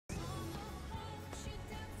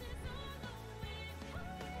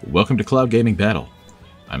Welcome to Cloud Gaming Battle.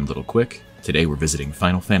 I'm Little Quick. Today we're visiting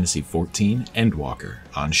Final Fantasy XIV Endwalker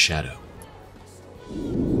on Shadow.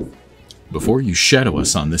 Before you shadow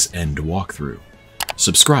us on this End walkthrough,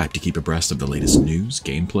 subscribe to keep abreast of the latest news,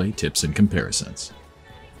 gameplay, tips, and comparisons.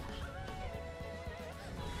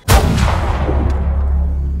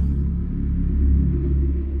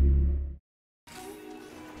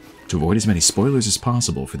 To avoid as many spoilers as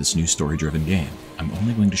possible for this new story-driven game, I'm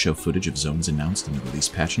only going to show footage of zones announced in the release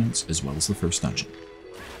patch notes as well as the first dungeon.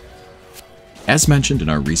 As mentioned in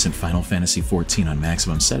our recent Final Fantasy XIV on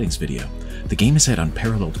maximum settings video, the game has had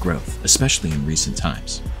unparalleled growth, especially in recent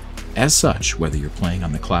times. As such, whether you're playing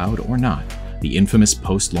on the cloud or not, the infamous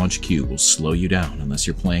post-launch queue will slow you down unless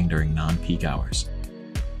you're playing during non-peak hours.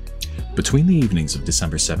 Between the evenings of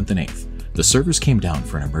December 7th and 8th, the servers came down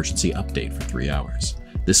for an emergency update for 3 hours.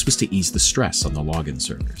 This was to ease the stress on the login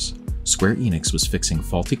servers. Square Enix was fixing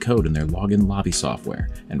faulty code in their login lobby software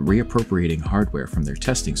and reappropriating hardware from their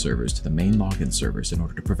testing servers to the main login servers in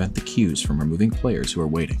order to prevent the queues from removing players who are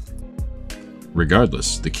waiting.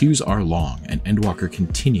 Regardless, the queues are long and Endwalker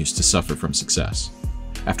continues to suffer from success.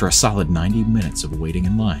 After a solid 90 minutes of waiting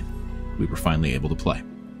in line, we were finally able to play.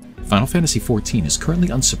 Final Fantasy XIV is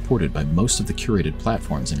currently unsupported by most of the curated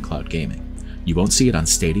platforms in cloud gaming. You won't see it on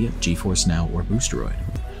Stadia, GeForce Now, or Boosteroid.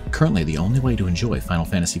 Currently, the only way to enjoy Final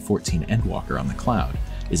Fantasy XIV Endwalker on the cloud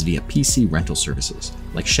is via PC rental services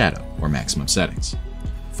like Shadow or Maximum Settings.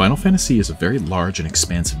 Final Fantasy is a very large and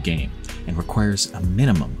expansive game and requires a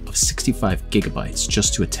minimum of 65 gigabytes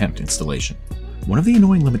just to attempt installation. One of the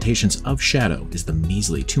annoying limitations of Shadow is the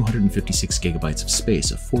measly 256 gigabytes of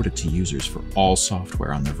space afforded to users for all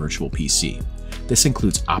software on their virtual PC. This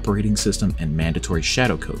includes operating system and mandatory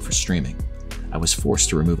Shadow code for streaming. I was forced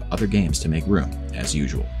to remove other games to make room, as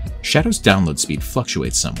usual. Shadow's download speed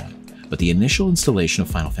fluctuates somewhat, but the initial installation of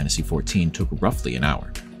Final Fantasy XIV took roughly an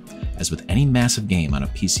hour. As with any massive game on a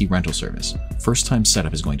PC rental service, first-time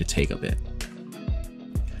setup is going to take a bit.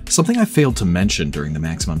 Something I failed to mention during the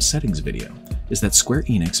maximum settings video is that Square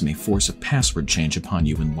Enix may force a password change upon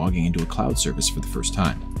you when logging into a cloud service for the first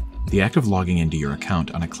time. The act of logging into your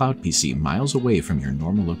account on a cloud PC miles away from your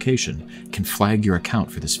normal location can flag your account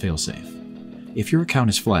for this failsafe. If your account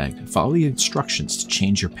is flagged, follow the instructions to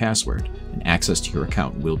change your password, and access to your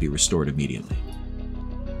account will be restored immediately.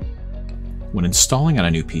 When installing on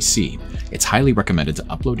a new PC, it's highly recommended to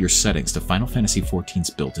upload your settings to Final Fantasy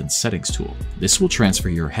XIV's built-in settings tool. This will transfer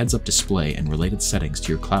your heads-up display and related settings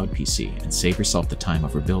to your cloud PC and save yourself the time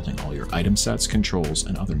of rebuilding all your item sets, controls,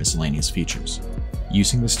 and other miscellaneous features.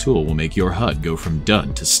 Using this tool will make your HUD go from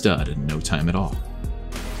dud to stud in no time at all.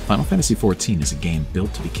 Final Fantasy XIV is a game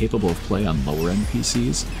built to be capable of play on lower-end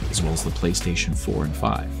PCs, as well as the PlayStation 4 and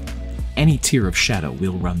 5. Any tier of Shadow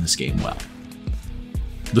will run this game well.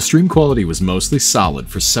 The stream quality was mostly solid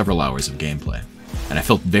for several hours of gameplay, and I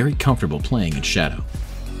felt very comfortable playing in Shadow.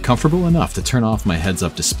 Comfortable enough to turn off my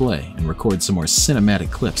heads-up display and record some more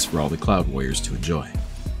cinematic clips for all the Cloud Warriors to enjoy.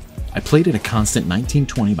 I played at a constant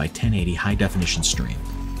 1920 by 1080 high-definition stream.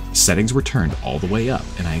 Settings were turned all the way up,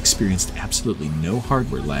 and I experienced absolutely no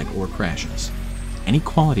hardware lag or crashes. Any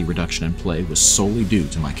quality reduction in play was solely due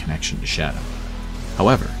to my connection to Shadow.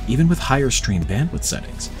 However, even with higher stream bandwidth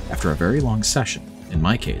settings, after a very long session, in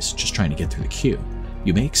my case just trying to get through the queue,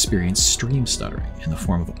 you may experience stream stuttering in the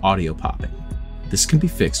form of audio popping. This can be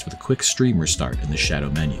fixed with a quick stream restart in the Shadow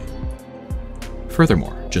menu.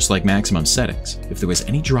 Furthermore, just like maximum settings, if there was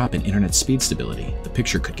any drop in internet speed stability, the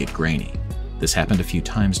picture could get grainy. This happened a few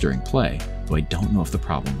times during play, though I don't know if the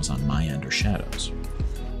problem was on my end or Shadow's.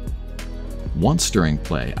 Once during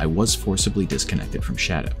play, I was forcibly disconnected from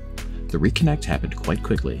Shadow. The reconnect happened quite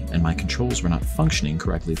quickly, and my controls were not functioning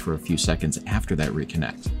correctly for a few seconds after that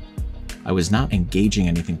reconnect. I was not engaging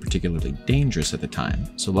anything particularly dangerous at the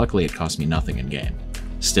time, so luckily it cost me nothing in-game.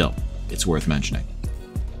 Still, it's worth mentioning.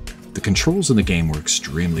 The controls in the game were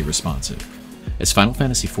extremely responsive. As Final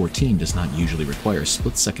Fantasy XIV does not usually require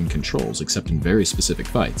split-second controls except in very specific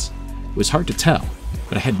fights, it was hard to tell,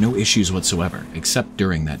 but I had no issues whatsoever except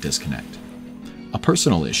during that disconnect. A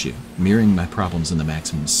personal issue, mirroring my problems in the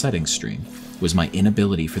maximum settings stream, was my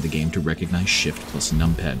inability for the game to recognize Shift plus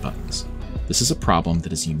numpad buttons. This is a problem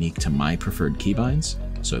that is unique to my preferred keybinds,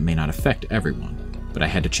 so it may not affect everyone, but I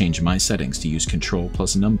had to change my settings to use Control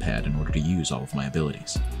plus numpad in order to use all of my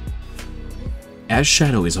abilities. As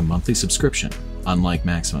Shadow is a monthly subscription, unlike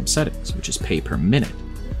maximum settings, which is pay per minute,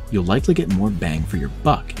 you'll likely get more bang for your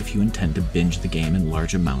buck if you intend to binge the game in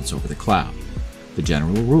large amounts over the cloud. The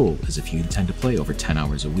general rule is if you intend to play over 10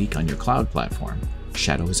 hours a week on your cloud platform,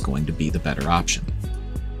 Shadow is going to be the better option.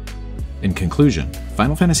 In conclusion,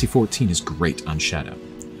 Final Fantasy XIV is great on Shadow.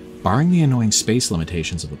 Barring the annoying space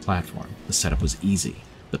limitations of the platform, the setup was easy,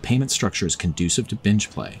 the payment structure is conducive to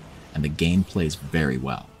binge play, and the game plays very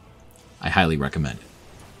well. I highly recommend it.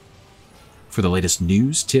 For the latest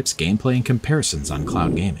news, tips, gameplay, and comparisons on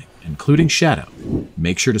cloud gaming, including Shadow,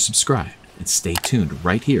 make sure to subscribe and stay tuned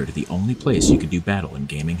right here to the only place you can do battle in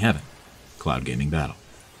gaming heaven, Cloud Gaming Battle.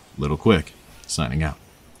 Little Quick, signing out.